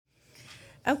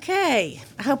Okay,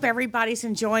 I hope everybody's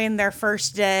enjoying their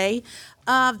first day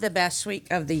of the best week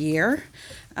of the year.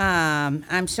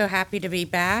 I'm so happy to be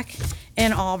back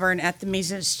in Auburn at the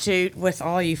Mises Institute with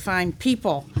all you fine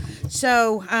people.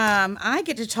 So I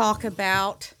get to talk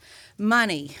about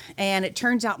money, and it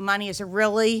turns out money is a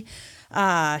really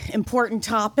important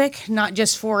topic, not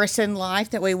just for us in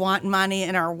life that we want money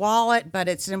in our wallet, but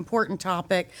it's an important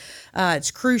topic.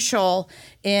 It's crucial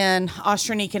in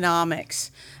Austrian economics.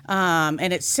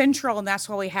 And it's central, and that's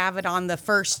why we have it on the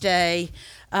first day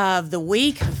of the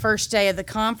week, first day of the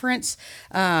conference.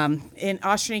 In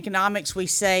Austrian economics, we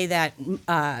say that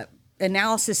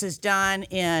analysis is done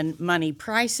in money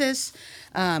prices,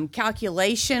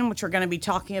 calculation, which we're going to be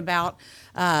talking about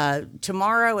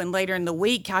tomorrow and later in the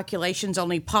week. Calculation's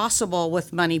only possible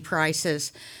with money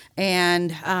prices,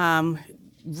 and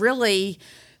really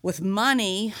with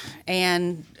money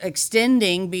and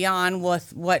extending beyond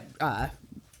with what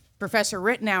Professor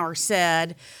Rittenauer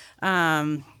said,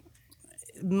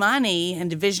 money and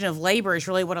division of labor is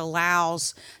really what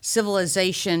allows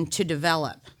civilization to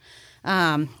develop.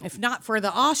 If not for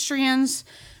the Austrians,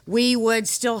 we would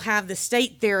still have the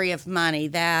state theory of money,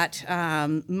 that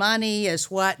money is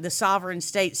what the sovereign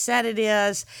state said it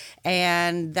is,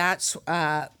 and that's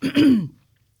that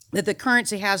the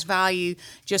currency has value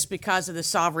just because of the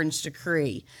sovereign's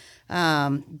decree.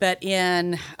 But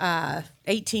in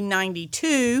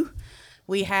 1892,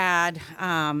 we had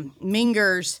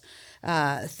Minger's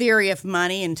theory of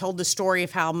money and told the story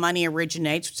of how money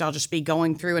originates, which I'll just be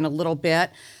going through in a little bit.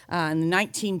 In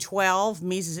 1912,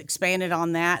 Mises expanded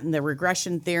on that in the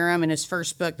regression theorem in his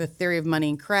first book, The Theory of Money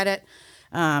and Credit.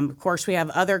 Of course, we have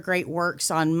other great works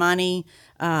on money.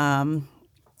 Of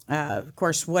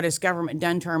course, What Has Government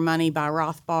Done to Our Money by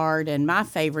Rothbard, and my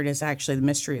favorite is actually The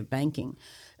Mystery of Banking.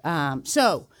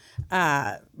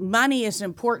 Money is an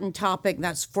important topic.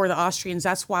 That's for the Austrians.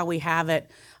 That's why we have it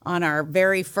on our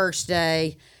very first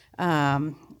day.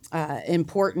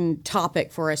 Important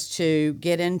topic for us to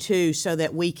get into so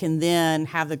that we can then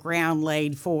have the ground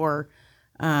laid for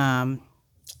what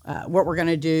we're going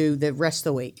to do the rest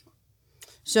of the week.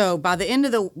 So by the end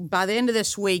of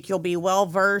this week, you'll be well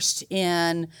versed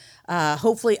in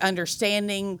hopefully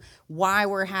understanding why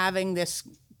we're having this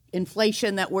price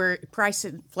inflation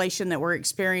that we're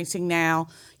experiencing now.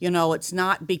 It's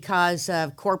not because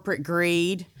of corporate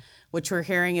greed, which we're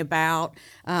hearing about.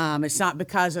 It's not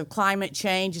because of climate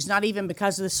change. It's not even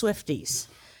because of the Swifties.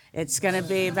 It's going to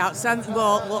be about something.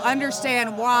 We'll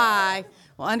understand why.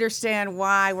 We'll understand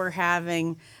why we're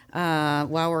having,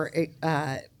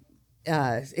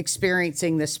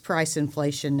 experiencing this price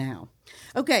inflation now.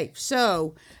 Okay,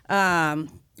 so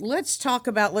let's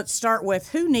start with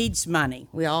who needs money.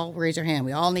 We all raise our hand.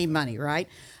 We all need money, right?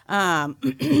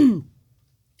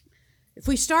 If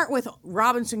we start with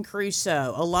Robinson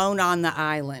Crusoe alone on the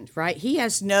island, right? He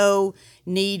has no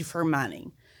need for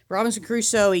money. Robinson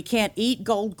Crusoe, he can't eat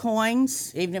gold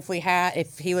coins. Even if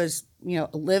he was,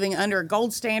 living under a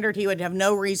gold standard, he would have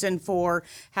no reason for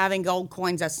having gold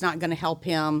coins. That's not going to help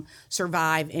him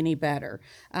survive any better.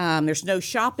 There's no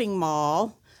shopping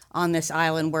mall on this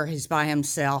island where he's by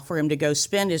himself for him to go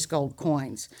spend his gold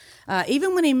coins.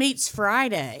 Even when he meets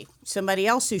Friday, somebody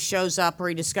else who shows up, or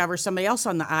he discovers somebody else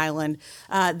on the island,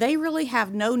 they really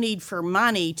have no need for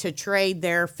money to trade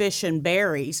their fish and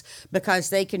berries, because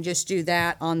they can just do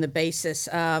that on the basis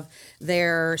of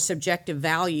their subjective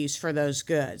values for those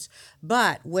goods.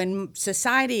 But when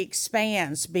society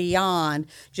expands beyond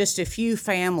just a few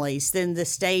families, then the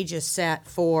stage is set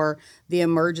for the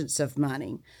emergence of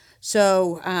money.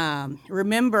 So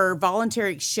remember,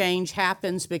 voluntary exchange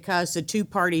happens because the two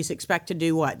parties expect to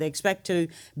do what? They expect to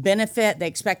benefit. They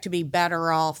expect to be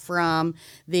better off from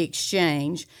the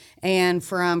exchange. And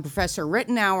from Professor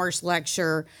Rittenauer's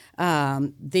lecture,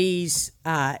 these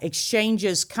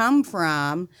exchanges come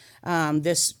from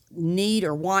this need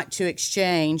or want to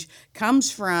exchange comes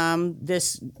from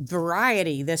this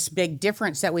variety, this big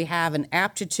difference that we have in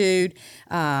aptitude,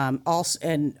 also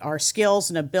in our skills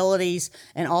and abilities,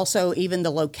 and also even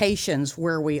the locations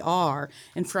where we are.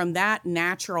 And from that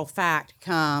natural fact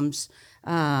comes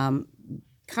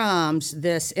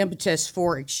this impetus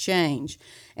for exchange.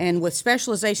 And with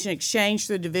specialization exchange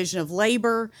through the division of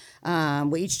labor,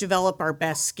 we each develop our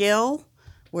best skill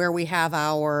where we have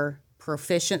our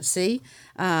proficiency,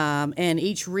 and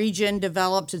each region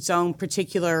develops its own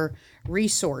particular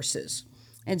resources.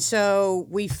 And so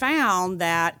we found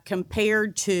that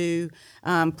compared to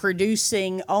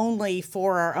producing only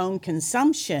for our own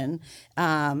consumption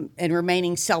and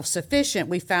remaining self-sufficient,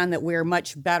 we found that we're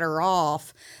much better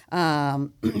off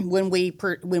when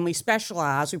we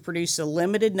specialize. We produce a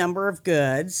limited number of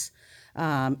goods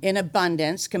in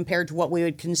abundance compared to what we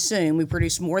would consume. We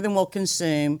produce more than we'll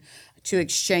consume to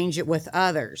exchange it with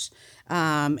others.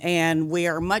 And we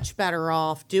are much better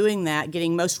off doing that,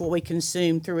 getting most of what we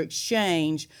consume through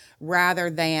exchange rather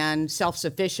than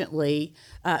self-sufficiently,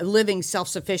 living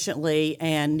self-sufficiently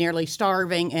and nearly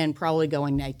starving and probably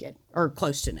going naked or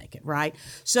close to naked, right?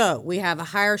 So we have a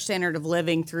higher standard of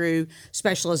living through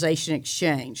specialization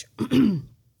exchange.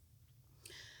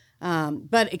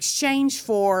 But exchange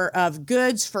of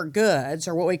goods for goods,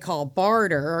 or what we call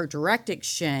barter or direct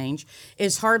exchange,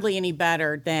 is hardly any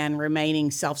better than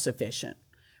remaining self-sufficient,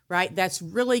 right? That's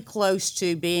really close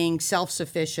to being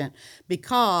self-sufficient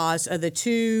because of the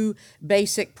two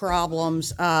basic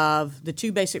problems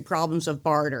of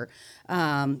barter.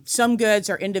 Some goods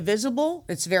are indivisible.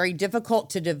 It's very difficult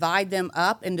to divide them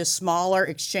up into smaller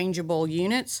exchangeable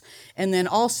units, and then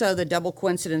also the double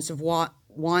coincidence of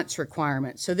wants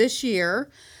requirement. So this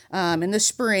year, in the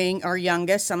spring, our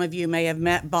youngest, some of you may have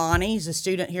met Bonnie, he's a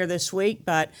student here this week,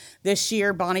 but this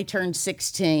year Bonnie turned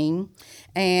 16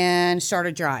 and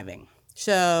started driving.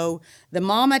 So the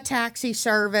Mama Taxi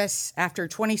service, after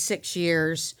 26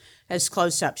 years, has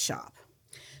closed up shop.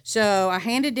 So I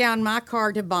handed down my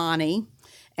car to Bonnie,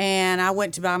 and I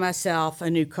went to buy myself a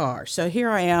new car. So here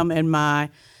I am in my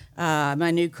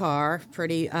new car,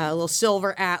 pretty little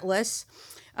silver Atlas.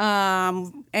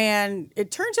 And it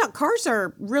turns out cars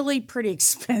are really pretty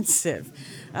expensive.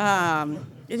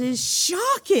 It is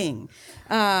shocking.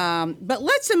 But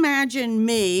let's imagine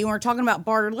me, when we're talking about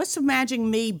barter, let's imagine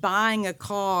me buying a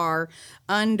car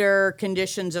under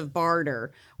conditions of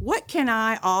barter. What can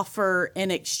I offer in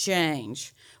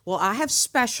exchange? Well, I have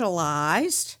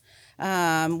specialized,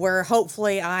 where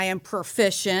hopefully I am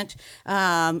proficient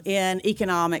in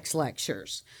economics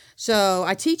lectures. So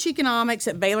I teach economics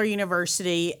at Baylor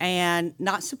University, and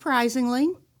not surprisingly,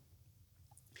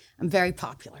 I'm very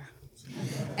popular.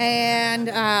 And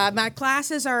my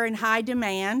classes are in high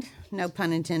demand, no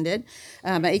pun intended.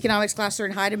 My economics classes are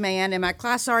in high demand, and my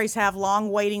classes always have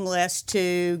long waiting lists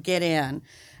to get in.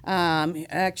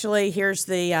 Actually, here's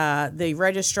the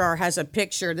registrar has a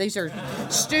picture. These are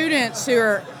students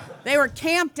they were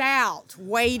camped out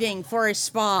waiting for a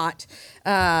spot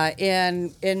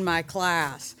in my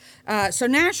class. So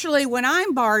naturally, when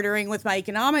I'm bartering with my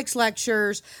economics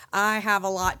lectures, I have a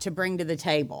lot to bring to the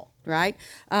table, right?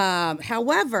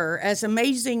 However, as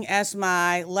amazing as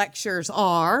my lectures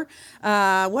are,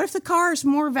 what if the car is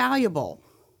more valuable?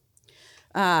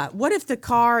 What if the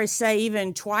car is, say,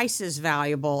 even twice as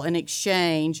valuable in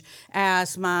exchange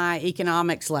as my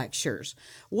economics lectures?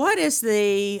 What is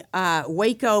the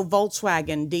Waco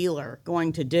Volkswagen dealer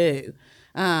going to do?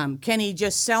 Can he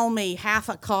just sell me half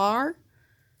a car?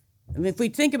 I mean, if we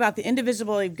think about the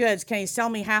indivisibility of goods, can he sell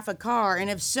me half a car? And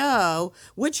if so,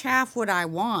 which half would I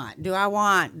want? Do I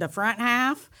want the front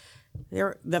half?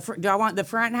 Do I want the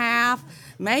front half?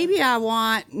 Maybe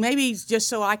just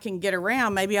so I can get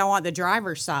around, maybe I want the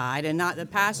driver's side and not the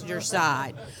passenger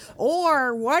side.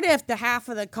 Or what if the half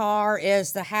of the car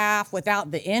is the half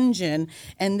without the engine,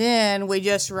 and then we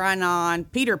just run on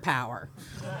Peter power?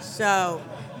 So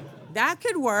that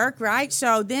could work, right?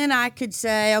 So then I could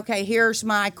say, okay, here's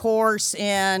my course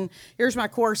in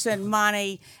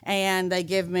money, and they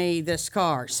give me this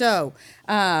car. So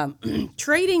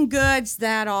trading goods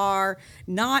that are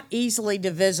not easily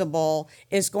divisible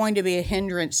is going to be a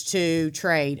hindrance to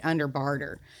trade under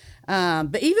barter.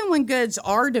 But even when goods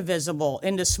are divisible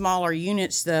into smaller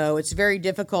units, though, it's very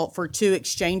difficult for two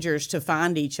exchangers to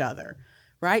find each other.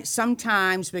 Right?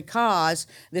 Sometimes because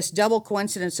this double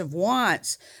coincidence of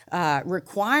wants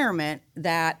requirement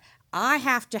that I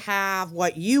have to have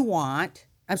what you want.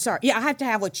 I have to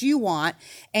have what you want,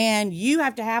 and you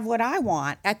have to have what I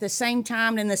want at the same time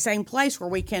and in the same place where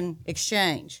we can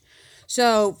exchange.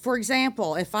 So, for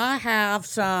example, if I have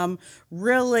some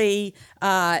really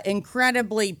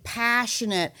incredibly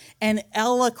passionate and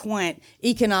eloquent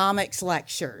economics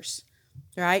lectures,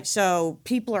 right? So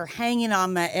people are hanging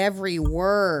on my every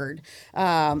word.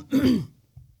 And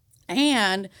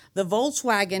the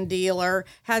Volkswagen dealer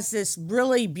has this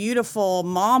really beautiful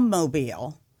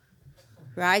mom-mobile,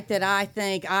 right, that I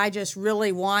think I just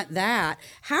really want that.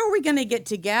 How are we going to get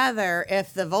together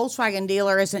if the Volkswagen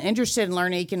dealer isn't interested in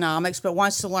learning economics but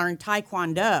wants to learn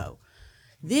Taekwondo?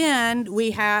 Then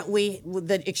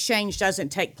the exchange doesn't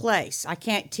take place. I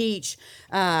can't teach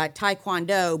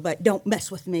Taekwondo, but don't mess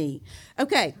with me.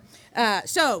 Okay,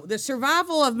 so the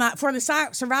survival of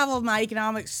my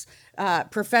economics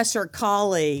professor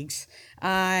colleagues,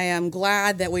 I am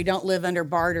glad that we don't live under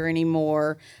barter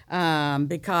anymore,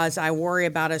 because I worry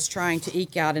about us trying to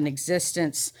eke out an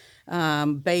existence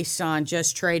based on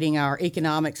just trading our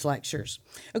economics lectures.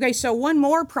 Okay, so one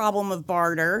more problem of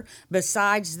barter,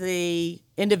 besides the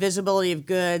indivisibility of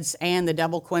goods and the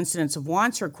double coincidence of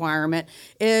wants requirement,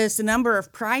 is the number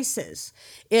of prices.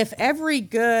 If every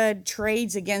good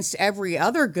trades against every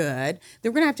other good,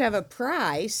 then we're going to have a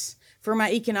price for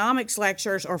my economics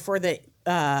lectures or for the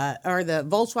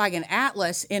Volkswagen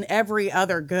Atlas in every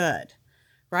other good,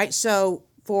 right? So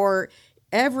for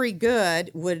every good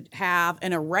would have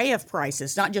an array of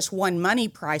prices, not just one money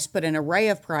price, but an array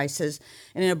of prices.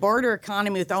 And in a barter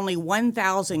economy with only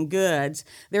 1,000 goods,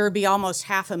 there would be almost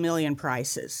 500,000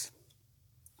 prices.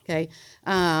 Okay.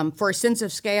 For a sense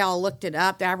of scale, I looked it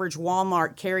up. The average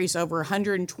Walmart carries over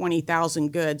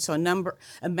 120,000 goods. So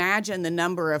imagine the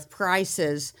number of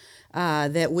prices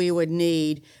that we would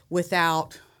need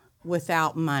without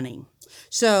money.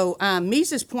 So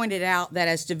Mises pointed out that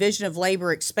as division of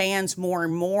labor expands more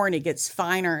and more and it gets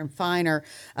finer and finer,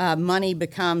 money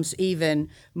becomes even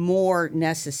more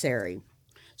necessary.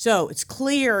 So it's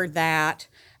clear that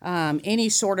any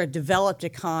sort of developed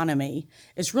economy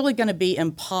is really going to be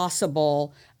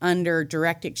impossible under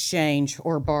direct exchange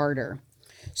or barter.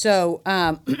 So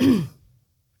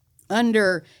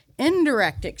under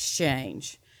indirect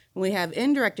exchange, when we have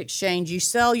indirect exchange, you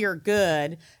sell your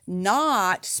good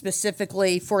not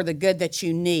specifically for the good that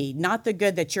you need, not the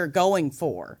good that you're going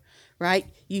for, right?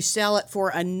 You sell it for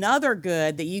another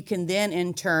good that you can then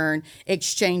in turn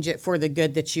exchange it for the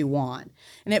good that you want.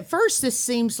 And at first this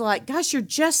seems like, gosh, you're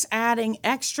just adding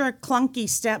extra clunky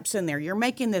steps in there. You're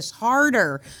making this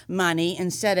harder money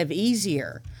instead of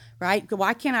easier, right?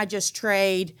 Why can't I just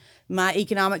trade my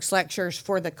economics lectures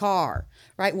for the car,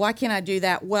 right? Why can't I do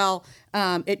that? Well,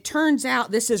 it turns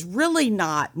out this is really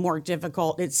not more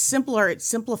difficult. It's simpler. It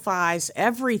simplifies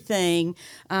everything,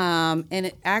 and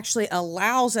it actually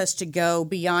allows us to go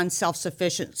beyond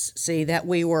self-sufficiency that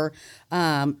we were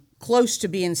close to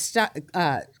being stuck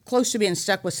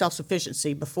with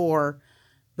self-sufficiency before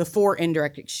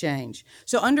indirect exchange.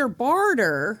 So under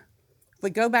barter, if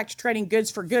we go back to trading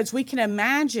goods for goods, we can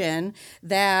imagine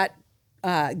that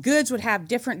goods would have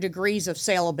different degrees of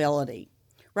saleability,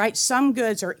 right? Some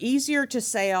goods are easier to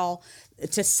sell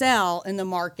in the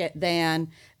market than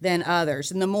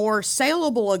others. And the more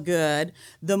saleable a good,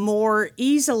 the more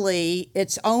easily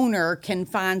its owner can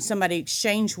find somebody to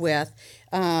exchange with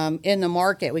in the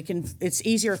market. It's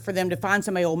easier for them to find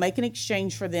somebody who will make an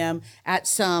exchange for them at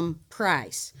some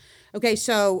price. Okay,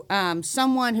 so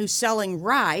someone who's selling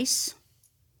rice,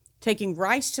 taking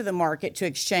rice to the market to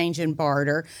exchange and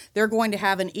barter, they're going to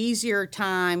have an easier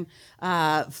time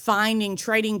finding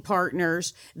trading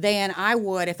partners than I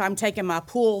would if I'm taking my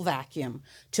pool vacuum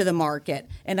to the market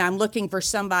and I'm looking for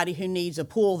somebody who needs a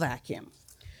pool vacuum.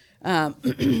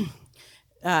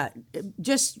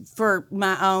 Just for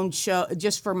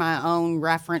my own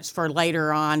reference for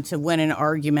later on to win an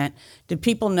argument, do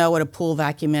people know what a pool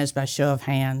vacuum is by show of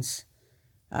hands?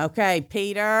 Okay,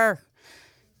 Peter.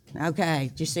 Okay,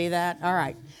 did you see that? All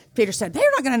right. Peter said, they're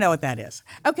not going to know what that is.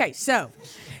 Okay, so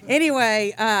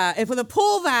anyway, if with a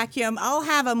pool vacuum, I'll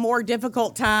have a more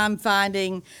difficult time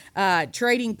finding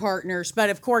trading partners. But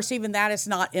of course, even that is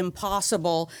not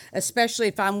impossible, especially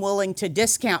if I'm willing to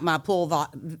discount my pool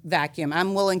vacuum.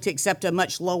 I'm willing to accept a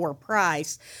much lower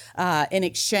price in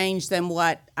exchange than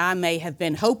what I may have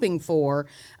been hoping for.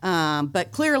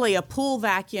 But clearly, a pool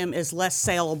vacuum is less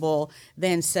saleable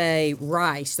than, say,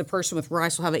 rice. The person with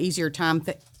rice will have an easier time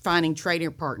finding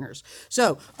trading partners.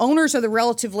 So owners of the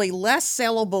relatively less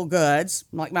saleable goods,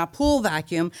 like my pool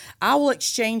vacuum, I will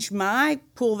exchange my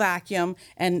pool vacuum,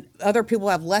 and other people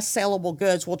who have less saleable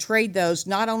goods will trade those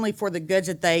not only for the goods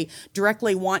that they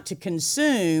directly want to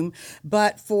consume,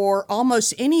 but for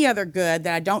almost any other good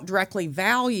that I don't directly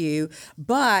value,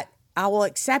 but I will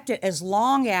accept it as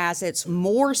long as it's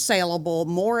more saleable,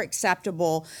 more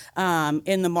acceptable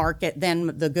in the market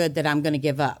than the good that I'm going to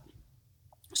give up.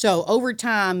 So over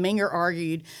time, Menger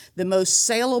argued the most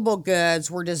saleable goods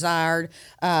were desired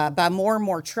by more and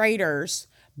more traders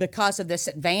because of this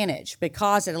advantage,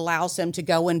 because it allows them to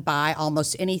go and buy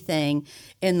almost anything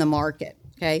in the market.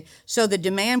 Okay, so the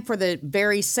demand for the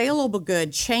very saleable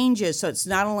good changes. So it's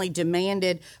not only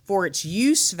demanded for its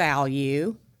use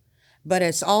value, but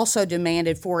it's also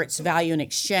demanded for its value in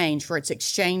exchange, for its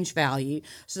exchange value.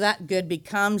 So that good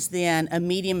becomes then a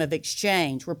medium of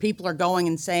exchange where people are going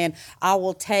and saying, I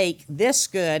will take this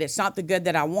good. It's not the good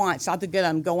that I want. It's not the good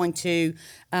I'm going to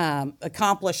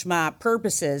accomplish my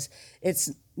purposes.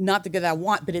 It's not the good that I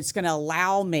want, but it's going to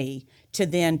allow me to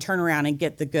then turn around and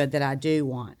get the good that I do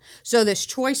want. So this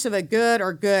choice of a good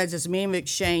or goods as a medium of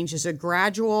exchange is a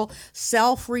gradual,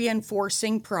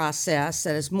 self-reinforcing process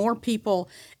that as more people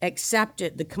accept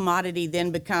it, the commodity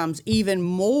then becomes even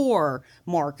more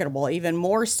marketable, even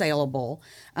more saleable.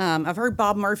 I've heard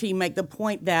Bob Murphy make the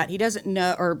point that he doesn't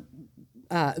know, or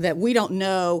that we don't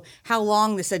know how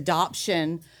long this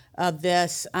adoption of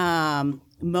this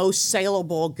most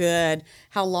saleable good,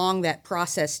 how long that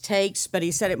process takes. But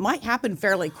he said it might happen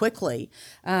fairly quickly,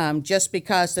 just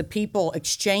because the people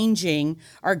exchanging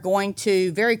are going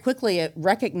to very quickly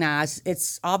recognize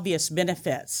its obvious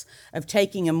benefits of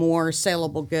taking a more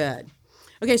saleable good.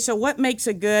 Okay, so what makes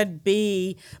a good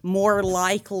be more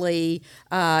likely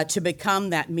to become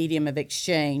that medium of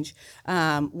exchange?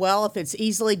 Well, if it's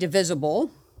easily divisible,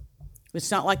 if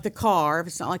it's not like the car, if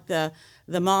it's not like the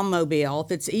mom-mobile,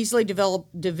 if it's easily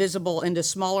divisible into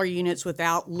smaller units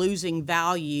without losing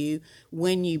value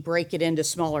when you break it into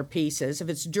smaller pieces, if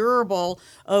it's durable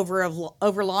over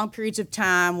long periods of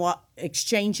time while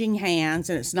exchanging hands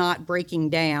and it's not breaking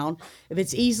down, if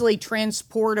it's easily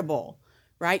transportable,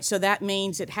 right? So that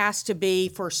means it has to be,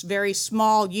 for very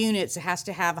small units, it has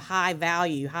to have high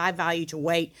value to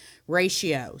weight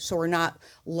ratio. So we're not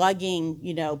lugging,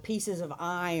 pieces of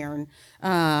iron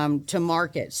to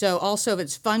market. So also if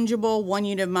it's fungible, 1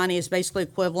 unit of money is basically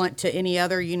equivalent to any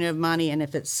other unit of money, and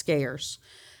if it's scarce.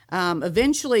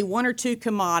 Eventually, 1 or 2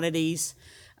 commodities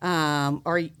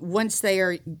or once they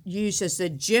are used as the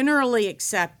generally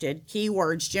accepted,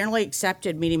 keywords, generally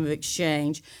accepted medium of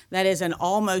exchange, that is in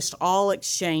almost all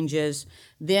exchanges,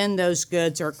 then those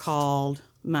goods are called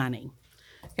money.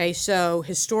 Okay, so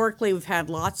historically we've had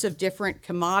lots of different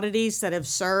commodities that have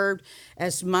served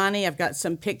as money. I've got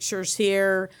some pictures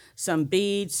here, some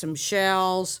beads, some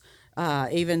shells,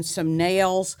 even some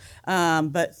nails,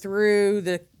 but through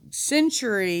the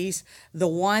centuries, the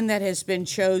one that has been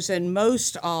chosen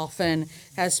most often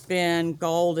has been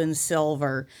gold and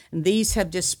silver. And these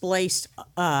have displaced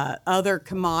other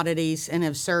commodities and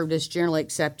have served as generally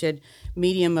accepted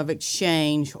medium of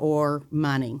exchange or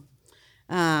money.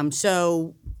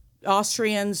 So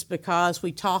Austrians, because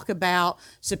we talk about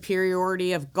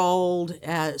superiority of gold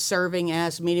serving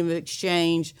as medium of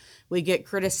exchange, we get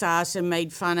criticized and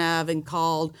made fun of and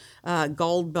called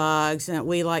gold bugs, and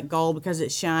we like gold because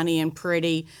it's shiny and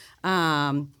pretty.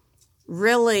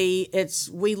 Really,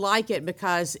 we like it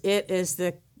because it is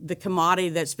the commodity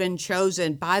that's been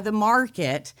chosen by the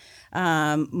market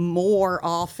more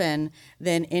often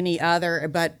than any other.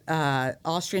 But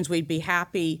Austrians, we'd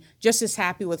be just as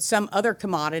happy with some other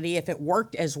commodity if it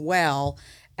worked as well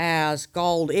as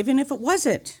gold, even if it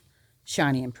wasn't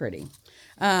shiny and pretty.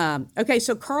 Okay,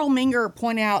 so Carl Menger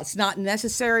pointed out it's not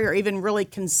necessary or even really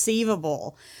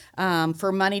conceivable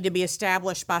for money to be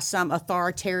established by some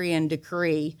authoritarian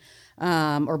decree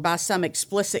or by some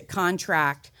explicit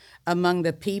contract among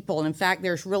the people. And in fact,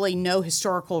 there's really no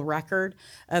historical record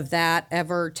of that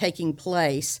ever taking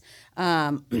place.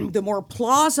 The more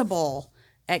plausible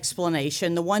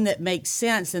explanation, the one that makes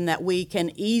sense and that we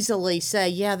can easily say,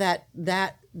 yeah,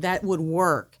 that would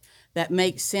work, that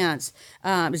makes sense,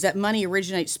 is that money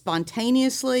originates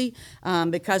spontaneously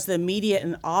because the immediate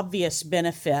and obvious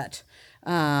benefit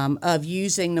of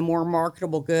using the more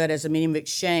marketable good as a medium of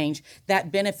exchange,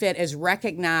 that benefit is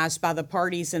recognized by the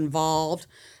parties involved,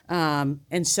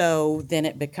 and so then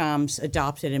it becomes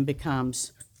adopted and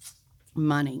becomes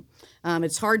money.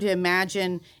 It's hard to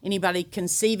imagine anybody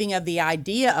conceiving of the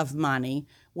idea of money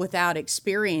without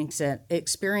experiencing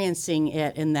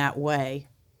it in that way.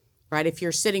 Right? If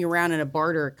you're sitting around in a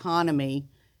barter economy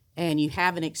and you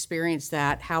haven't experienced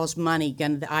that, how's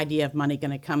the idea of money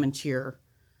going to come into your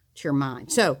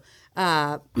mind? So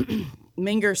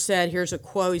Menger said, here's a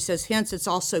quote, he says, hence it's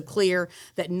also clear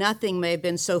that nothing may have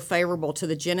been so favorable to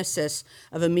the genesis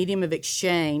of a medium of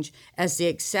exchange as the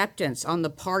acceptance on the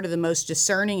part of the most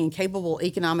discerning and capable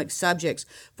economic subjects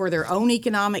for their own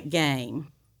economic gain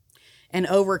and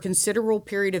over a considerable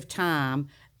period of time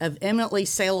of eminently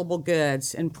saleable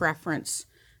goods in preference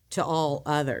to all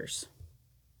others.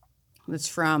 That's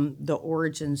from The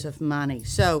Origins of Money.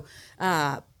 So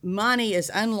money is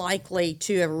unlikely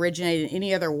to have originated in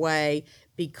any other way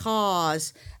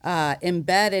because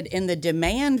embedded in the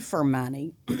demand for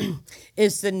money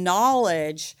is the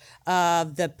knowledge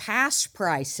of the past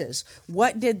prices.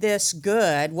 What did this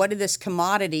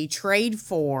commodity trade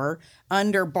for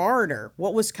under barter?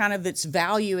 What was kind of its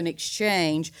value in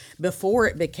exchange before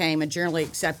it became a generally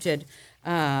accepted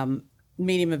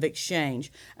medium of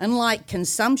exchange? Unlike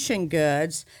consumption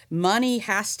goods, money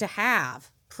has to have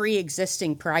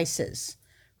pre-existing prices,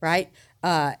 right?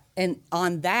 And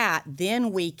on that,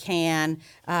 then we can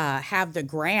have the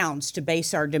grounds to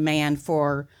base our demand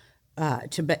for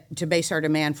to base our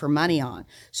demand for money on.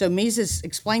 So Mises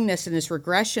explained this in his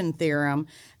regression theorem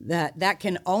that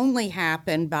can only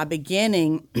happen by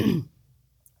beginning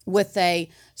with a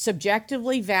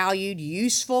subjectively valued,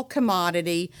 useful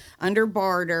commodity under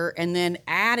barter, and then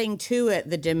adding to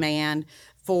it the demand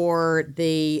for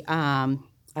the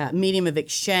medium of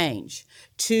exchange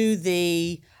to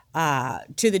the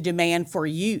demand for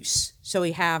use. So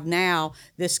we have now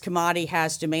this commodity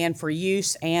has demand for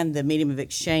use and the medium of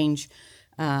exchange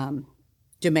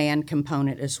demand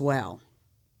component as well.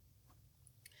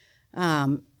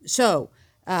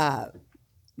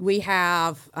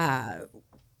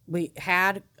 We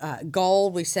had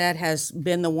gold, we said, has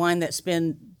been the one that's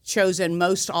been chosen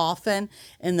most often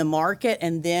in the market,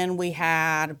 and then we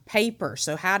had paper.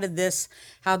 So how this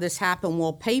happen?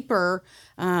 Well, paper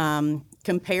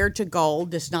compared to gold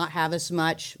does not have as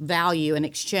much value in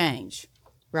exchange,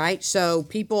 right? So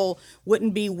people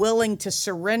wouldn't be willing to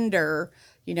surrender.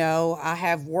 I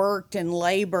have worked and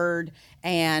labored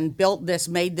and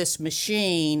made this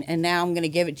machine, and now I'm going to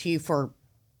give it to you for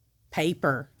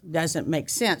paper. Doesn't make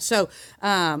sense. So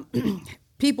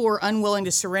people were unwilling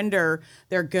to surrender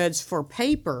their goods for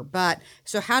paper. But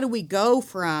so how do we go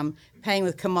from paying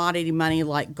with commodity money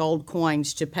like gold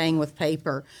coins to paying with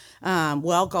paper?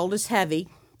 Well, gold is heavy,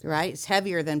 right? It's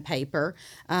heavier than paper,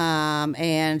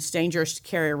 and it's dangerous to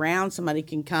carry around. Somebody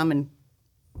can come and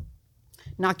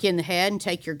knock you in the head and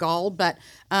take your gold. But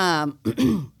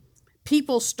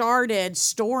people started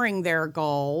storing their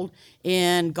gold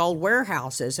in gold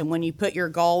warehouses, and when you put your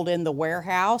gold in the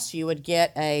warehouse, you would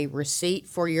get a receipt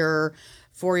for your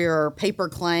paper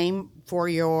claim for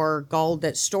your gold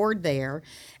that's stored there.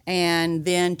 And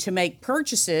then to make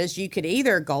purchases, you could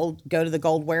either go to the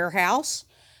gold warehouse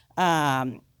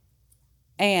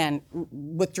and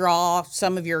withdraw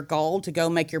some of your gold to go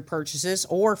make your purchases,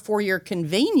 or for your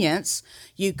convenience,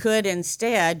 you could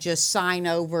instead just sign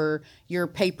over your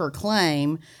paper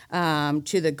claim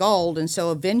to the gold. And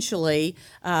so eventually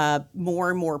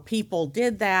more and more people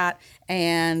did that,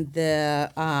 and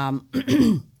the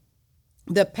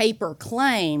the paper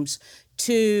claims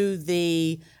to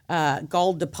the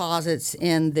gold deposits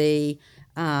in the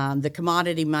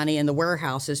commodity money in the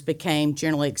warehouses became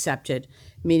generally accepted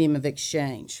medium of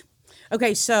exchange.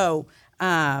 Okay, so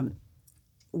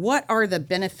what are the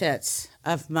benefits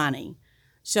of money?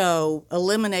 So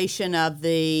elimination of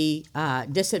the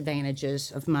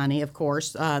disadvantages of money, of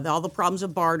course. All the problems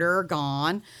of barter are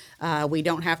gone. We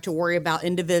don't have to worry about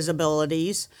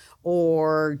indivisibilities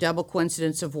or double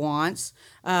coincidence of wants.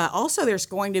 Also, there's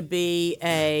going to be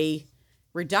a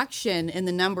reduction in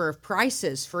the number of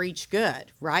prices for each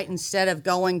good, right? Instead of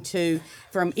going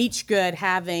from each good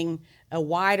having a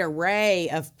wide array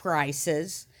of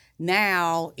prices,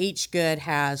 now each good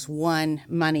has one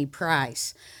money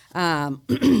price.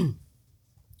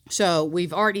 So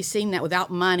we've already seen that without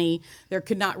money, there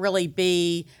could not really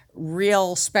be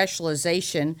real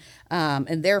specialization,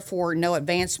 and therefore no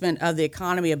advancement of the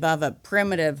economy above a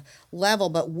primitive level.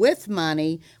 But with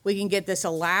money, we can get this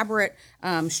elaborate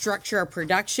structure of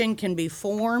production can be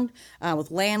formed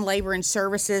with land, labor, and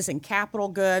services and capital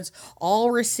goods,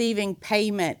 all receiving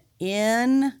payment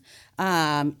in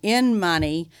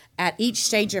money at each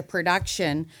stage of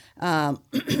production.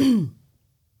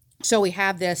 So we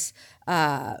have this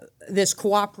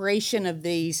cooperation of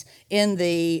these in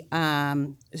the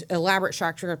elaborate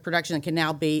structure of production that can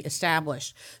now be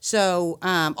established. So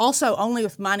also, only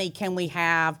with money can we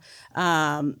have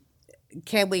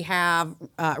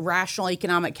rational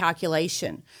economic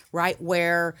calculation, right?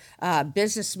 Where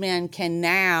businessmen can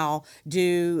now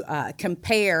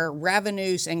compare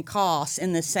revenues and costs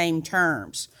in the same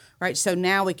terms, right? So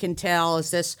now we can tell,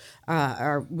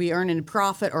 are we earning a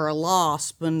profit or a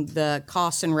loss when the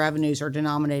costs and revenues are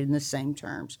denominated in the same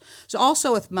terms? So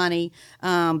also with money,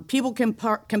 people can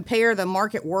compare the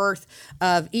market worth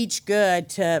of each good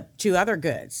to other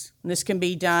goods. And this can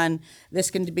be done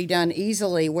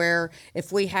easily, where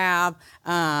if we have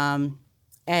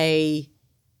a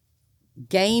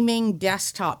gaming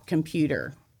desktop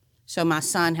computer. So my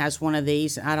son has one of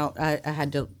these. I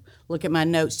had to look at my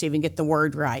notes to even get the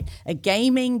word right. A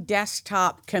gaming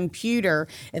desktop computer,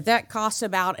 if that costs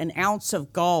about an ounce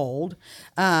of gold,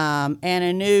 and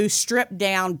a new stripped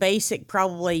down basic,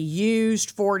 probably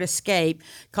used Ford Escape,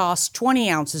 costs 20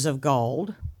 ounces of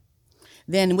gold,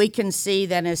 then we can see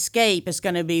that an Escape is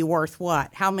going to be worth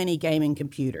what? How many gaming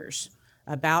computers?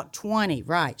 About 20,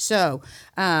 right? So,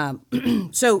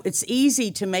 so it's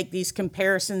easy to make these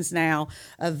comparisons now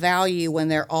of value when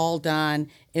they're all done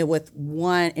in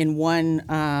one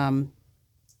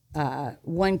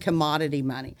one commodity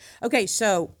money. Okay,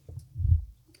 so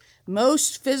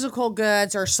most physical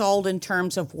goods are sold in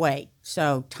terms of weight.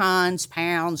 So tons,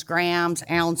 pounds, grams,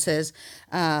 ounces,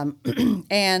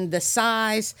 and the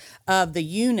size of the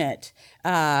unit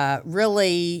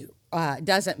really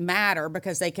doesn't matter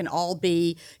because they can all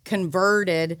be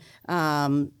converted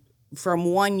from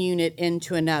one unit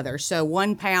into another. So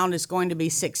 1 pound is going to be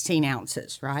 16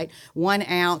 ounces, right? 1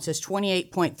 ounce is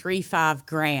 28.35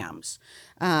 grams.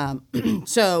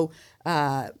 So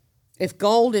if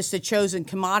gold is the chosen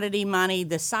commodity money,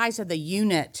 the size of the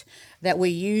unit that we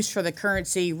use for the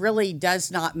currency really does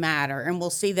not matter. And we'll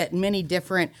see that many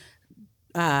different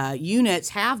units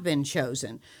have been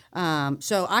chosen.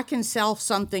 So I can sell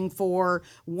something for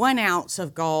 1 ounce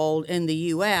of gold in the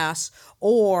U.S.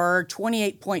 or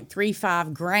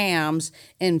 28.35 grams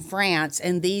in France,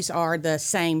 and these are the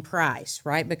same price,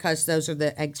 right? Because those are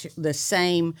the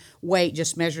same weight,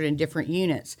 just measured in different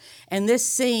units. And this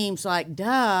seems like,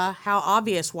 duh, how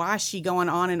obvious. Why is she going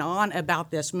on and on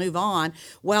about this? Move on.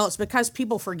 Well, it's because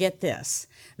people forget this.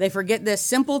 They forget this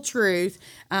simple truth,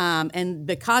 and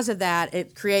because of that,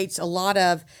 it creates a lot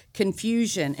of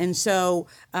confusion. And so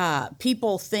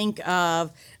people think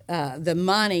of the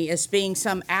money as being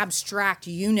some abstract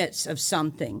units of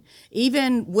something.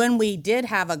 Even when we did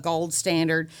have a gold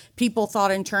standard, people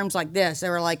thought in terms like this. They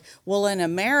were like, well, in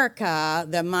America,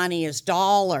 the money is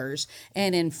dollars,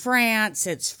 and in France,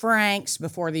 it's francs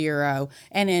before the euro,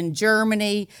 and in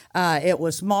Germany, it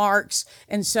was marks.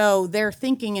 And so they're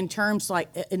thinking in terms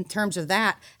of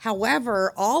that.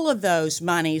 However, all of those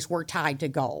monies were tied to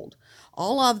gold.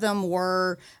 All of them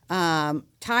were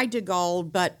tied to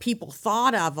gold, but people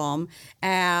thought of them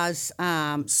as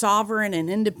sovereign and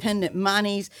independent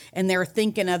monies, and they're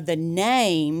thinking of the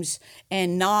names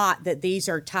and not that these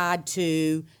are tied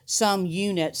to some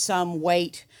unit, some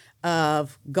weight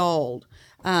of gold.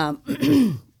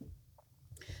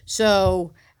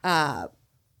 So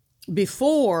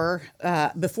before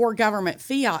government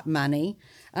fiat money,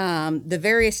 the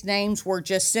various names were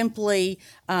just simply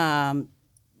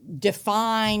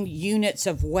defined units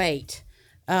of weight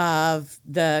of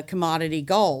the commodity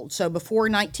gold. So before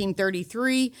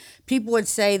 1933, people would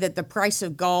say that the price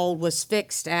of gold was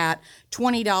fixed at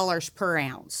 $20 per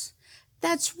ounce.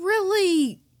 That's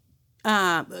really,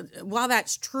 while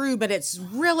that's true, but it's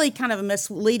really kind of a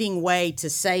misleading way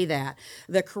to say that.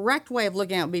 The correct way of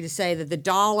looking at it would be to say that the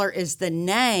dollar is the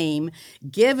name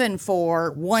given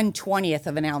for 1/20th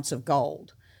of an ounce of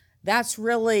gold. That's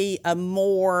really a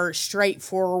more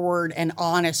straightforward and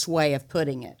honest way of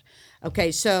putting it.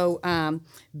 Okay, so,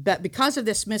 but because of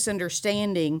this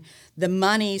misunderstanding, the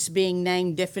monies being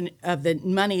named different, of the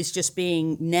monies just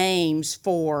being names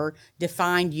for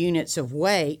defined units of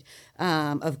weight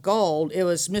of gold, it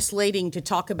was misleading to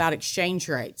talk about exchange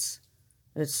rates.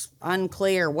 It's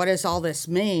unclear what does all this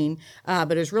mean,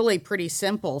 but it's really pretty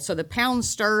simple. So the pound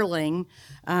sterling,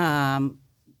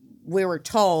 we were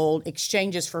told,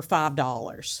 exchanges for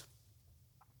 $5.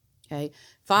 Okay,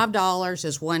 $5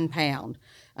 is 1 pound.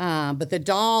 But the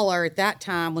dollar at that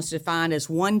time was defined as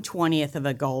 1/20th of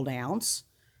a gold ounce,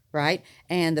 right?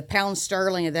 And the pound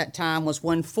sterling at that time was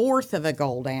 1/4 of a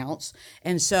gold ounce.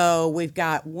 And so we've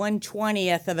got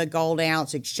 1/20th of a gold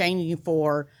ounce exchanging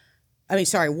for,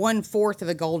 1/4 of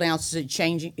a gold ounce is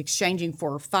exchanging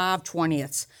for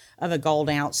 5/20ths of a gold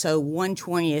ounce. So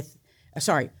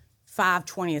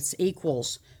 5/20ths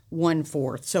equals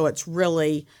 1/4. So it's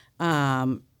really,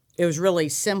 it was really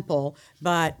simple,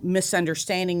 but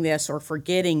misunderstanding this or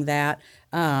forgetting that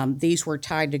these were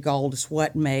tied to gold is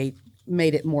what made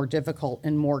it more difficult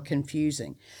and more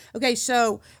confusing. Okay,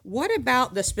 so what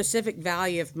about the specific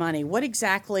value of money? What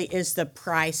exactly is the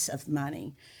price of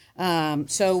money?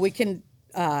 So we can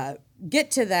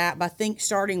get to that by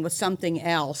starting with something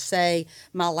else, say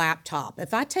my laptop.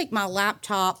 If I take my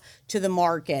laptop to the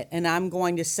market and I'm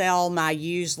going to sell my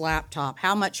used laptop,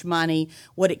 how much money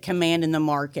would it command in the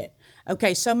market?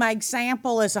 Okay, so my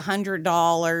example is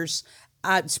 $100.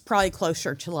 It's probably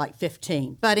closer to like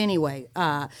 15. But anyway,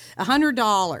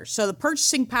 $100. So the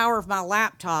purchasing power of my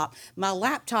laptop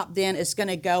then is going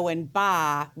to go and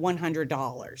buy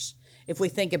 $100. If we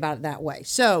think about it that way.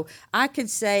 So I could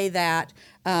say that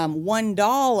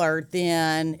 $1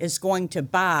 then is going to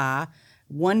buy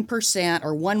 1%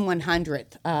 or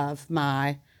 1/100th of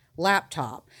my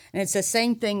laptop. And it's the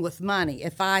same thing with money.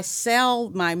 If I sell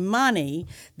my money,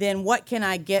 then what can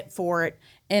I get for it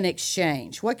in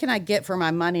exchange? What can I get for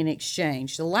my money in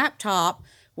exchange? The laptop,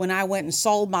 when I went and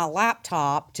sold my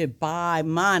laptop to buy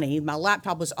money, my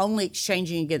laptop was only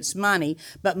exchanging against money,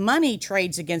 but money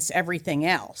trades against everything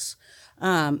else.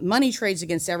 money trades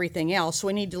against everything else. So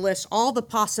we need to list all the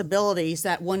possibilities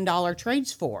that $1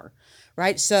 trades for,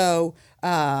 right? So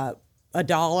a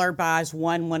dollar buys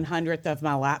 1/100th of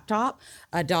my laptop.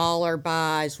 A dollar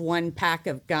buys one pack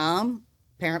of gum.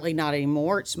 Apparently not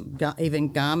anymore.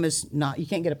 Even gum is not, you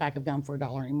can't get a pack of gum for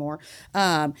 $1 anymore.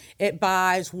 It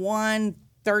buys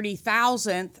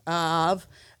 1/30,000th of,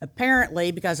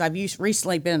 apparently, because I've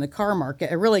recently been in the car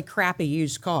market, a really crappy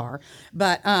used car.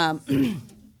 But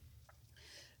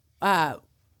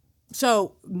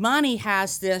so money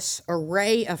has this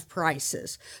array of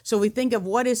prices. So we think of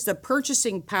what is the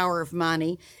purchasing power of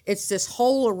money. It's this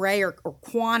whole array or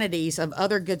quantities of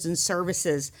other goods and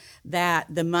services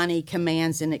that the money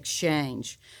commands in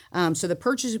exchange. So the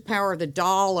purchasing power of the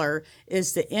dollar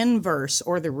is the inverse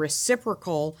or the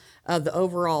reciprocal of the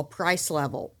overall price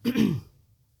level.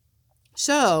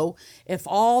 So if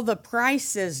all the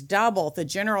prices double, the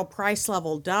general price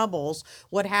level doubles,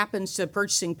 what happens to the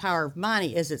purchasing power of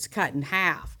money is it's cut in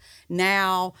half.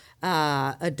 Now,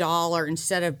 a dollar,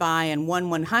 instead of buying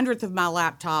 1/100th of my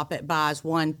laptop, it buys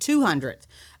 1/200th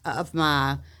of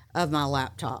my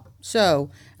laptop. So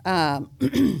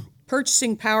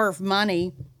purchasing power of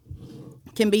money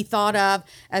can be thought of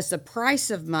as the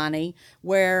price of money,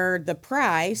 where the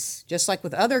price, just like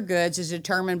with other goods, is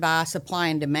determined by supply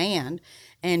and demand.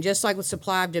 And just like with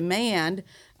supply of demand,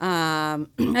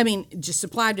 just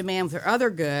supply of demand for other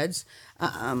goods,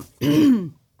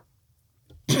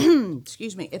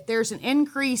 excuse me, if there's an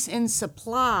increase in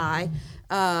supply,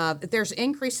 of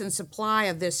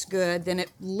this good, then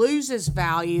it loses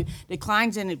value,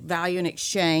 declines in value in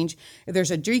exchange. If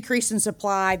there's a decrease in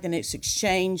supply, then its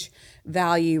exchange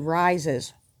value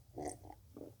rises.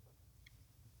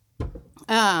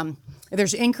 If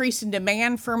there's an increase in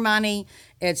demand for money,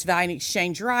 its value in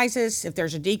exchange rises. If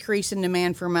there's a decrease in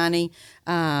demand for money,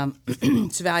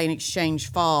 its value in exchange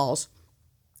falls.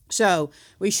 So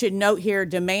we should note here,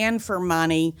 demand for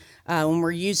money, when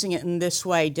we're using it in this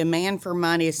way, demand for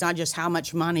money, it's not just how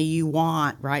much money you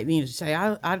want, right? You say,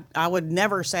 I would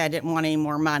never say I didn't want any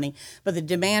more money, but the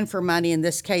demand for money in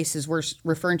this case is we're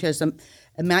referring to as the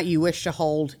amount you wish to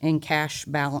hold in cash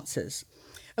balances.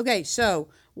 Okay, so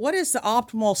what is the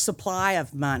optimal supply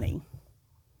of money?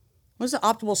 What's the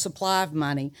optimal supply of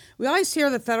money? We always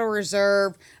hear the Federal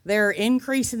Reserve, they're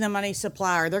increasing the money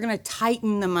supply, or they're going to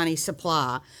tighten the money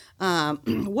supply.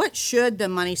 What should the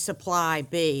money supply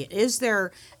be? Is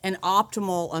there an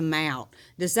optimal amount?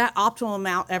 Does that optimal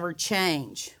amount ever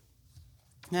change?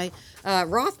 Okay.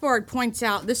 Rothbard points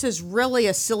out this is really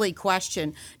a silly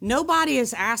question. Nobody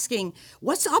is asking,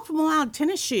 what's the optimal amount of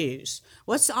tennis shoes?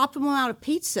 What's the optimal amount of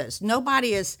pizzas?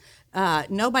 Nobody's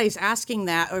asking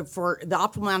that for the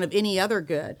optimal amount of any other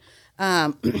good.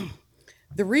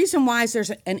 The reason why is there's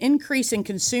an increase in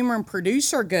consumer and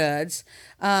producer goods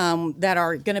that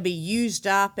are going to be used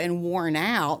up and worn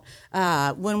out.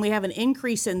 When we have an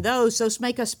increase in those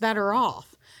make us better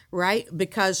off, right?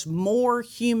 Because more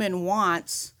human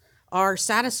wants are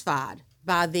satisfied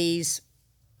by these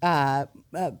extra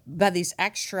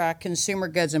consumer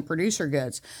goods and producer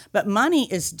goods. But money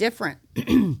is different.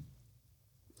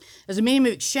 As a medium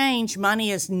of exchange,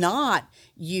 money is not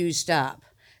used up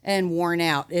and worn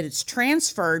out. It's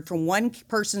transferred from one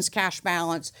person's cash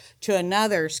balance to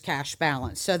another's cash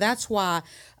balance. So that's why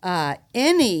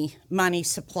any money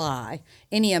supply,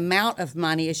 any amount of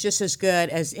money is just as good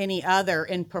as any other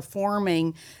in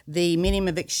performing the medium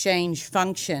of exchange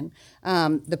function.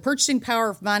 The purchasing power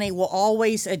of money will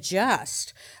always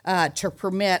adjust to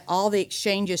permit all the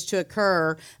exchanges to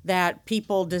occur that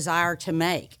people desire to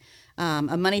make.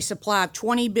 A money supply of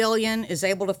 20 billion is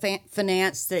able to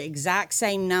finance the exact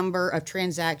same number of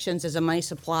transactions as a money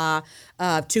supply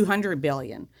of 200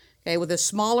 billion. Okay, with a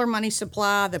smaller money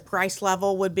supply, the price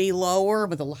level would be lower.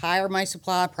 With a higher money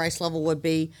supply, price level would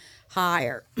be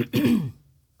higher.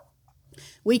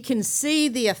 We can see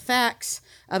the effects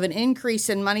of an increase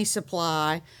in money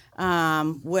supply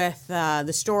with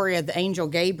the story of the angel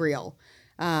Gabriel.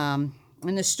 In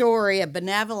the story, a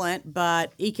benevolent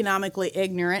but economically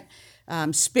ignorant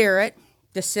spirit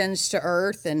descends to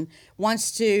earth and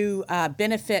wants to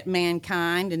benefit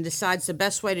mankind, and decides the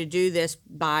best way to do this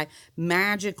by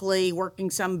magically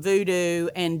working some voodoo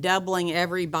and doubling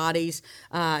everybody's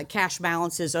cash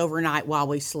balances overnight while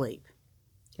we sleep.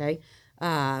 Okay.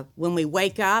 When we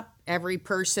wake up, every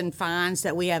person finds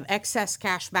that we have excess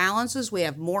cash balances. We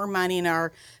have more money in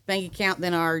our bank account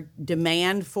than our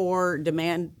demand for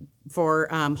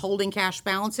holding cash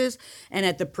balances. And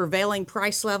at the prevailing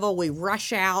price level, we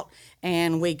rush out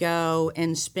and we go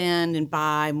and spend and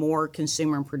buy more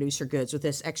consumer and producer goods with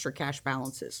this extra cash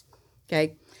balances.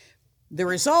 Okay. The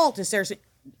result is there's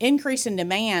increase in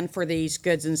demand for these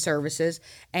goods and services.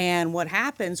 And what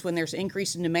happens when there's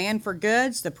increase in demand for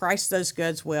goods, the price of those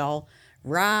goods will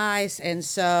rise. And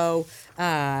so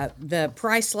the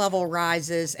price level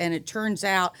rises, and it turns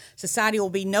out society will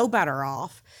be no better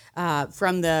off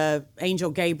from the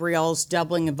angel Gabriel's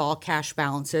doubling of all cash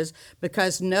balances,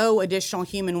 because no additional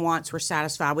human wants were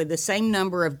satisfied with the same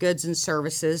number of goods and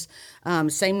services,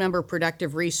 same number of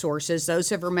productive resources.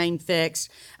 Those have remained fixed.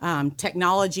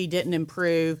 Technology didn't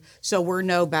improve, so we're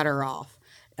no better off.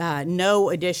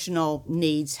 No additional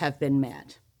needs have been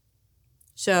met.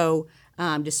 So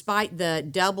despite the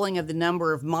doubling of the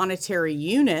number of monetary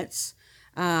units,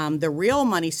 the real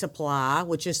money supply,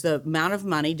 which is the amount of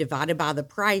money divided by the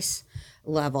price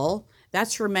level,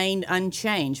 that's remained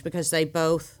unchanged because they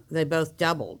both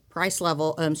doubled.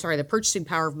 The purchasing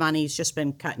power of money has just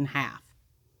been cut in half.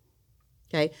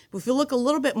 Okay, but if you look a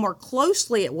little bit more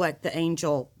closely at what the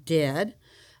angel did,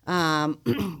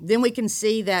 then we can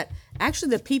see that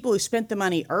actually the people who spent the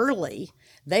money early,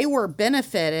 they were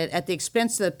benefited at the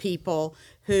expense of the people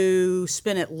who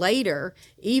spent it later,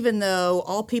 even though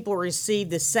all people received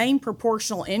the same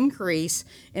proportional increase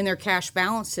in their cash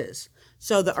balances.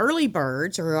 So the early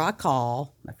birds, or who I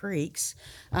call the freaks,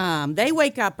 they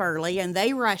wake up early and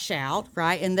they rush out,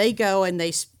 right? And they go and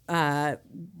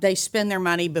they spend their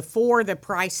money before the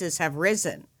prices have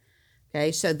risen.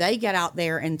 Okay, so they get out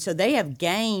there, and so they have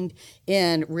gained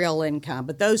in real income.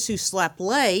 But those who slept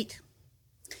late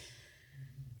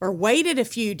or waited a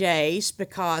few days,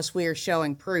 because we are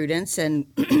showing prudence and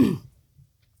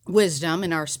wisdom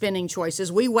in our spending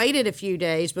choices, we waited a few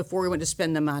days before we went to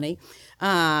spend the money.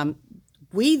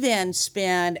 We then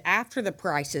spend after the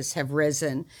prices have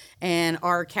risen and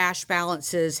our cash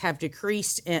balances have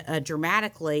decreased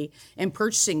dramatically in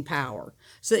purchasing power.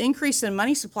 So the increase in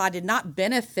money supply did not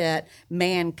benefit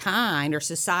mankind or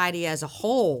society as a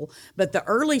whole, but the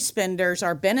early spenders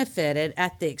are benefited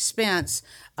at the expense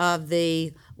of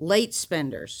the late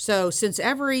spenders. So since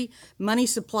every money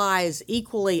supply is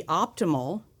equally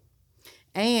optimal,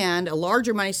 and a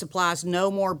larger money supply is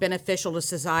no more beneficial to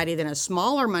society than a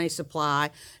smaller money supply,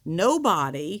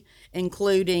 nobody,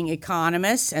 including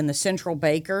economists and the central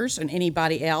bankers and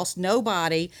anybody else,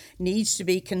 nobody needs to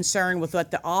be concerned with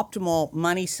what the optimal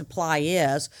money supply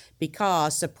is,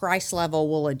 because the price level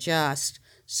will adjust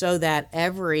so that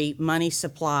every money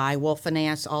supply will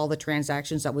finance all the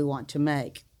transactions that we want to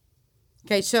make.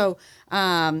 Okay, so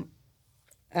I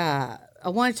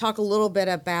want to talk a little bit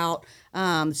about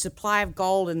the supply of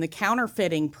gold and the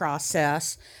counterfeiting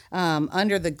process.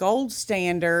 Under the gold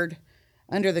standard,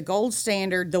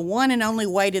 the one and only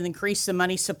way to increase the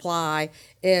money supply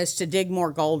is to dig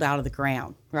more gold out of the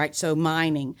ground, right? So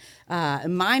mining.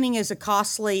 Mining is a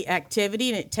costly activity,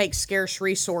 and it takes scarce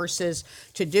resources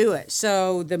to do it.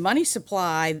 So the money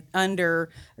supply under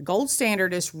gold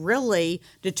standard is really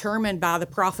determined by the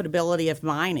profitability of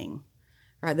mining.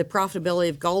 Right, the profitability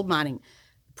of gold mining.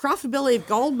 Profitability of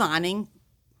gold mining,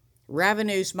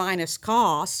 revenues minus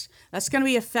costs, that's going to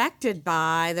be affected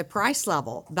by the price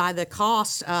level, by the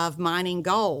cost of mining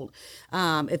gold.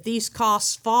 If these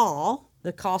costs fall,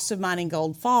 the cost of mining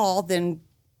gold fall, then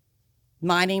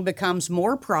mining becomes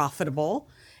more profitable,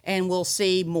 and we'll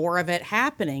see more of it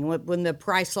happening. When the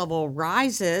price level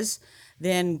rises,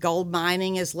 then gold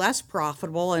mining is less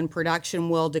profitable and production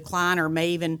will decline or may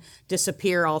even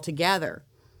disappear altogether.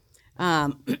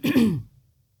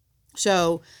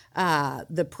 So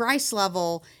the price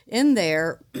level in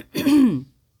there, when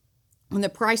the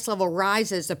price level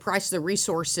rises, the price of the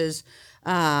resources,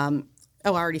 I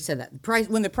already said that.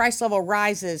 When the price level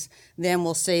rises, then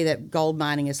we'll see that gold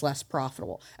mining is less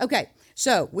profitable. Okay,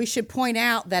 so we should point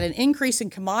out that an increase in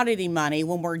commodity money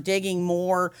when we're digging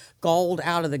more gold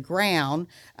out of the ground,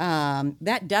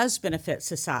 that does benefit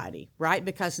society, right?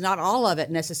 Because not all of it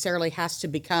necessarily has to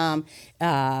become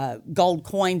gold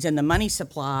coins in the money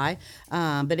supply,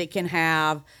 but it can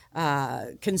have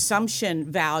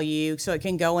consumption value, so it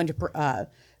can go into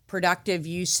productive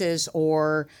uses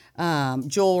or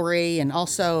jewelry, and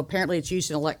also apparently it's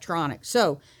used in electronics.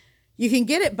 So you can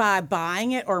get it by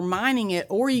buying it or mining it,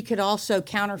 or you could also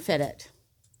counterfeit it,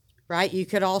 right? You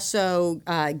could also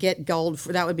get gold,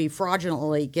 that would be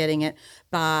fraudulently getting it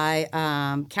by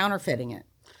counterfeiting it.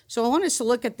 So I want us to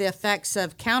look at the effects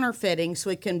of counterfeiting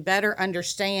so we can better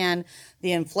understand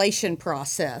the inflation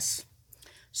process.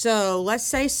 So let's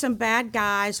say some bad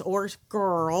guys or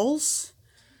girls,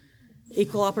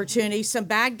 equal opportunity, some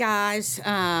bad guys,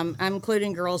 I'm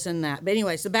including girls in that. But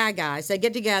anyways, the bad guys, they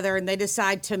get together and they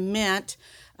decide to mint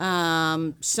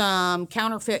some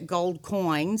counterfeit gold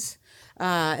coins,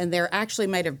 and they're actually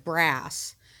made of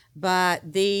brass.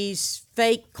 but these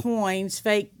fake coins,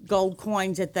 fake gold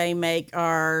coins that they make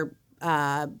are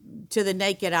to the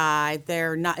naked eye,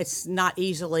 they're not. It's not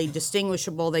easily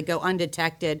distinguishable. They go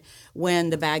undetected when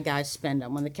the bad guys spend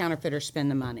them, when the counterfeiters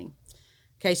spend the money.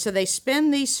 Okay, so they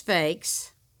spend these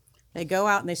fakes. They go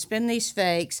out and they spend these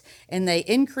fakes, and they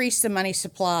increase the money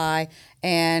supply,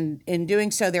 and in doing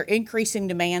so, they're increasing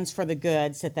demands for the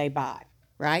goods that they buy.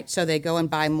 Right? So they go and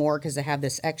buy more because they have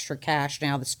this extra cash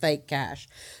now, this fake cash.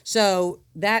 So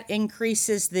that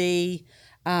increases the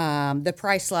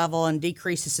price level and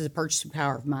decreases the purchasing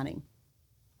power of money.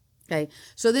 Okay,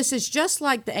 so this is just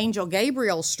like the Angel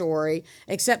Gabriel story,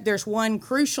 except there's one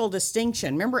crucial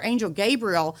distinction. Remember, Angel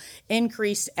Gabriel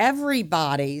increased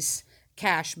everybody's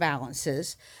cash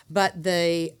balances, but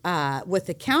with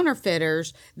the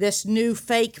counterfeiters, this new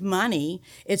fake money,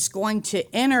 it's going to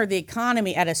enter the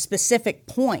economy at a specific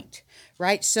point,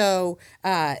 right? So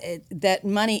that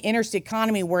money enters the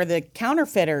economy where the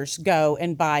counterfeiters go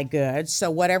and buy goods. So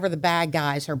whatever the bad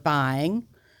guys are buying,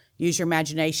 use your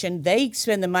imagination, they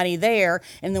spend the money there,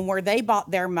 and then where they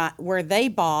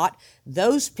bought,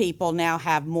 those people now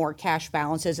have more cash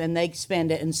balances, and they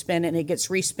spend it, and it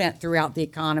gets respent throughout the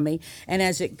economy. And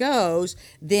as it goes,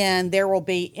 then there will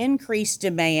be increased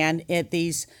demand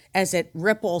as it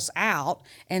ripples out,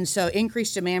 and so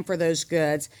increased demand for those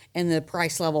goods, and the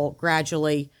price level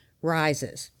gradually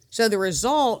rises. So the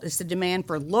result is the demand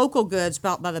for local goods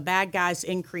bought by the bad guys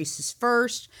increases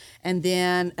first, and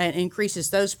then increases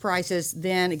those prices.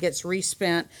 Then it gets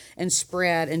respent and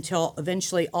spread until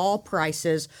eventually all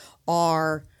prices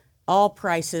are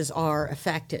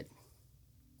affected.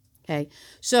 Okay,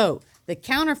 so the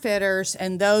counterfeiters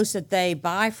and those that they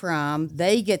buy from,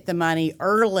 they get the money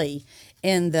early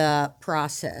in the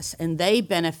process, and they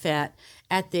benefit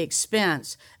at the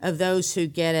expense of those who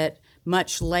get it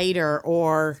much later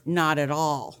or not at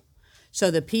all. So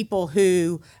the people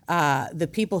who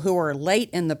are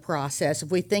late in the process, if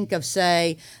we think of,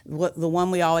 say, the one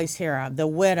we always hear of, the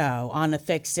widow on a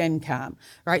fixed income,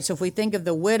 right? So if we think of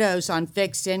the widows on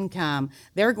fixed income,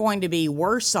 they're going to be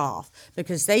worse off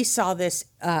because they saw this.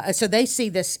 So they see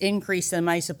this increase in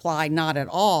money supply not at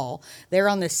all. They're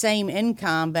on the same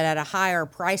income but at a higher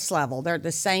price level. They're at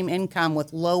the same income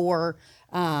with lower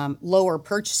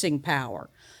purchasing power.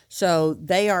 So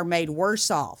they are made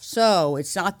worse off. So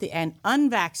it's not the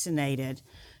unvaccinated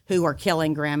who are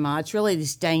killing grandma. It's really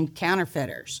these dang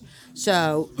counterfeiters.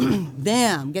 So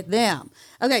get them.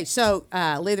 Okay, so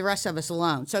leave the rest of us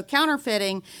alone. So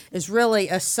counterfeiting is really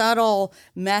a subtle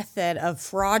method of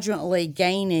fraudulently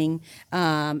gaining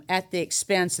at the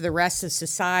expense of the rest of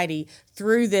society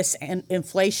through this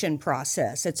inflation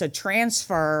process. It's a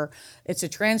transfer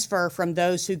from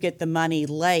those who get the money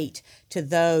late to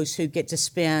those who get to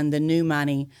spend the new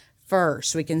money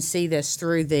first. We can see this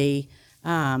through the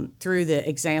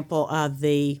example of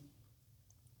the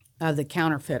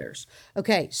counterfeiters.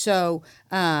 Okay, so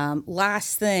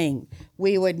last thing,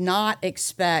 we would not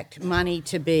expect money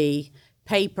to be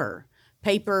paper.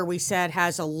 Paper, we said,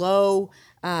 has a low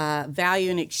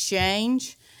value in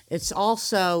exchange. It's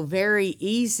also very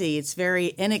easy. It's very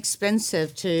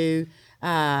inexpensive to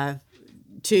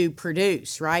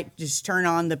produce, right? Just turn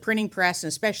on the printing press, and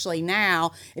especially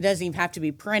now, it doesn't even have to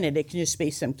be printed. It can just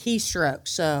be some keystrokes.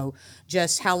 So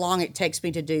just how long it takes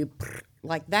me to do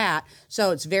like that.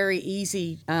 So it's very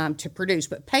easy to produce.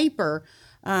 But paper,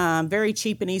 very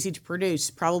cheap and easy to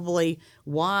produce, probably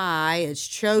why it's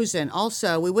chosen.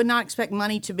 Also, we would not expect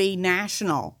money to be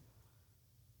national.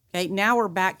 Okay, now we're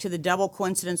back to the double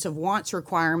coincidence of wants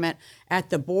requirement at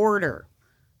the border.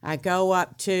 I go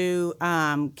up to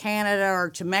Canada or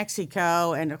to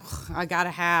Mexico, and I got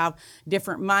to have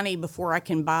different money before I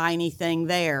can buy anything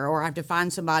there, or I have to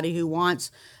find somebody who wants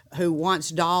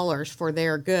dollars for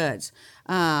their goods.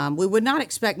 We would not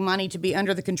expect money to be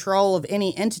under the control of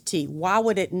any entity. Why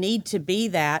would it need to be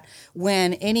that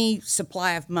when any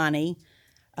supply of money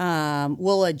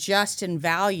will adjust in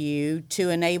value to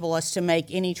enable us to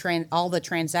make all the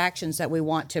transactions that we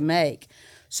want to make?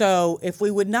 So if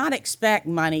we would not expect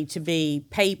money to be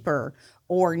paper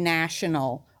or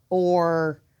national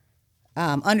or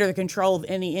under the control of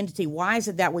any entity, why is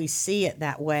it that we see it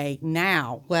that way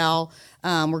now? Well,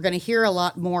 we're going to hear a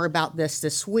lot more about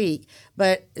this week,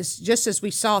 but it's just as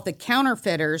we saw with the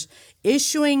counterfeiters,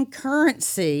 issuing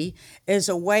currency is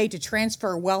a way to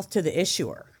transfer wealth to the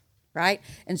issuer. right?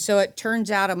 And so it turns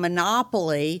out a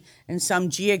monopoly in some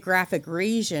geographic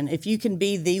region, if you can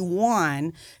be the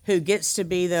one who gets to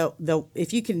be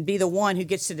if you can be the one who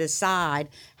gets to decide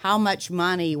how much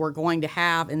money we're going to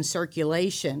have in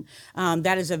circulation,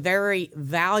 that is a very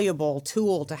valuable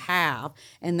tool to have.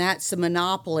 And that's the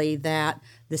monopoly that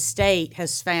the state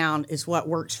has found is what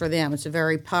works for them. It's a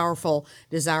very powerful,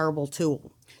 desirable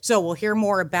tool. So we'll hear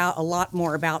a lot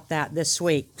more about that this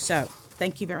week. So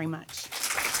thank you very much.